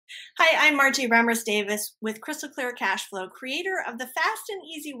Hi, I'm Margie Remmers-Davis with Crystal Clear Cashflow, creator of the fast and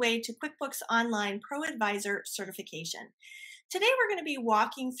easy way to QuickBooks Online ProAdvisor certification. Today we're going to be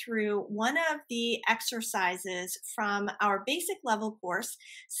walking through one of the exercises from our basic level course,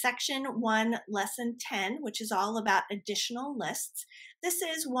 Section 1, Lesson 10, which is all about additional lists. This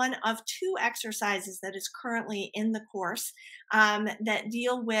is one of two exercises that is currently in the course that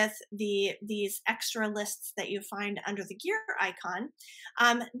deal with these extra lists that you find under the gear icon.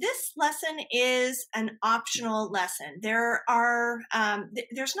 This lesson is an optional lesson. There's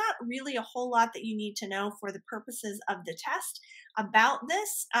not really a whole lot that you need to know for the purposes of the test about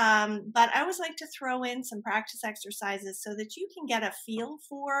this, but I always like to throw in some practice exercises so that you can get a feel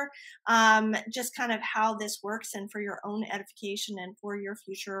for just kind of how this works and for your own edification and for your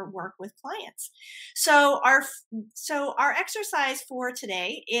future work with clients. So our exercise for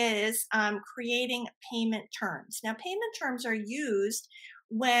today is creating payment terms. Now, payment terms are used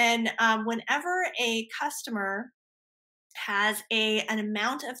whenever a customer has an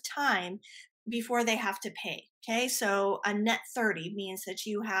amount of time before they have to pay. Okay, so a net 30 means that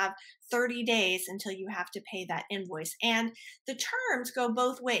you have 30 days until you have to pay that invoice. And the terms go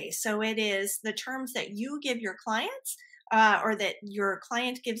both ways. So it is the terms that you give your clients or that your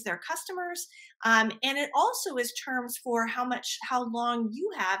client gives their customers. And it also is terms for how long you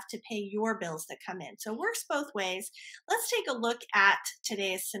have to pay your bills that come in. So it works both ways. Let's take a look at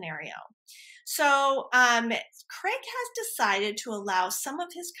today's scenario. So Craig has decided to allow some of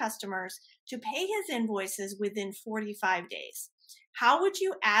his customers to pay his invoices within 45 days. How would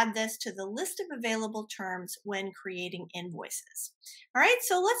you add this to the list of available terms when creating invoices? All right,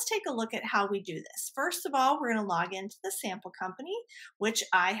 so let's take a look at how we do this. First of all, we're going to log into the sample company, which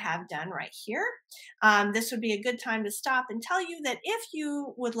I have done right here. This would be a good time to stop and tell you that if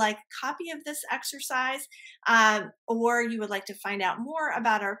you would like a copy of this exercise, or you would like to find out more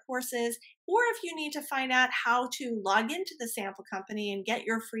about our courses, or if you need to find out how to log into the sample company and get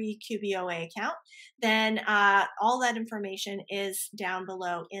your free QBO account, then all that information is down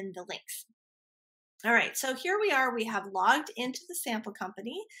below in the links. All right, so here we are. We have logged into the sample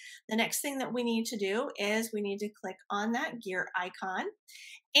company. The next thing that we need to do is we need to click on that gear icon.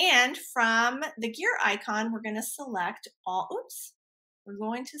 And from the gear icon, we're going to select we're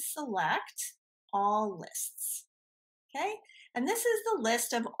going to select all lists. Okay, and this is the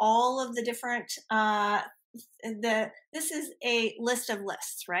list of all of the different, this is a list of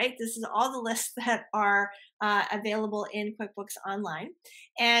lists, right? This is all the lists that are available in QuickBooks Online.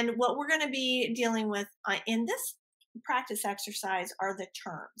 And what we're going to be dealing with in this practice exercise are the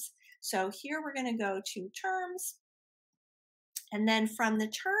terms. So here we're going to go to terms. And then from the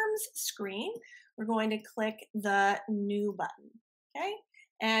terms screen, we're going to click the new button. Okay.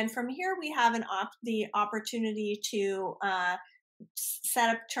 And from here, we have the opportunity to set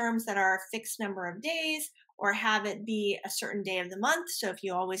up terms that are a fixed number of days or have it be a certain day of the month. So if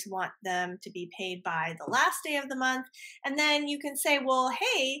you always want them to be paid by the last day of the month, and then you can say, well,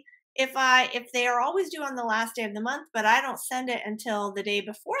 hey, if they are always due on the last day of the month, but I don't send it until the day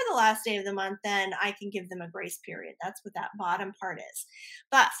before the last day of the month, then I can give them a grace period. That's what that bottom part is.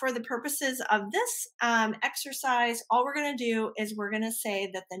 But for the purposes of this exercise, all we're going to do is we're going to say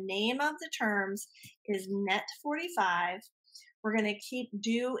that the name of the terms is net 45. We're going to keep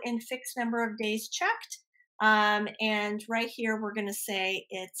due in fixed number of days checked. And right here, we're going to say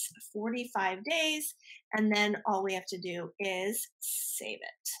it's 45 days. And then all we have to do is save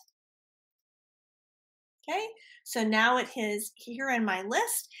it. Okay, so now it is here in my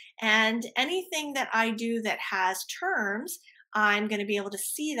list, and anything that I do that has terms, I'm going to be able to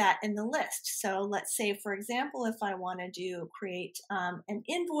see that in the list. So let's say, for example, if I want to create an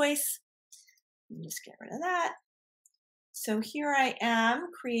invoice, just get rid of that. So here I am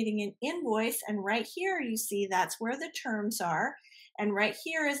creating an invoice, and right here you see that's where the terms are, and right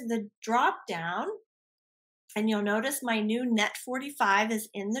here is the drop down. And you'll notice my new net 45 is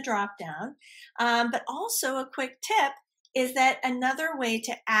in the drop down. But also a quick tip is that another way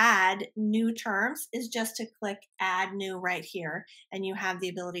to add new terms is just to click add new right here. And you have the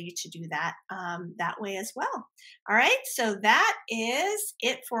ability to do that that way as well. All right, so that is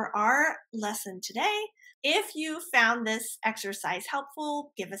it for our lesson today. If you found this exercise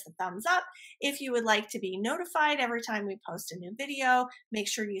helpful, give us a thumbs up. If you would like to be notified every time we post a new video, make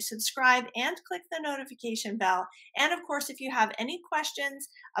sure you subscribe and click the notification bell. And of course, if you have any questions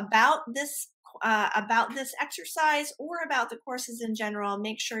about this exercise or about the courses in general,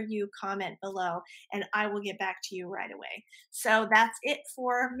 make sure you comment below and I will get back to you right away. So that's it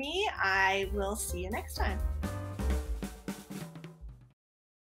for me. I will see you next time.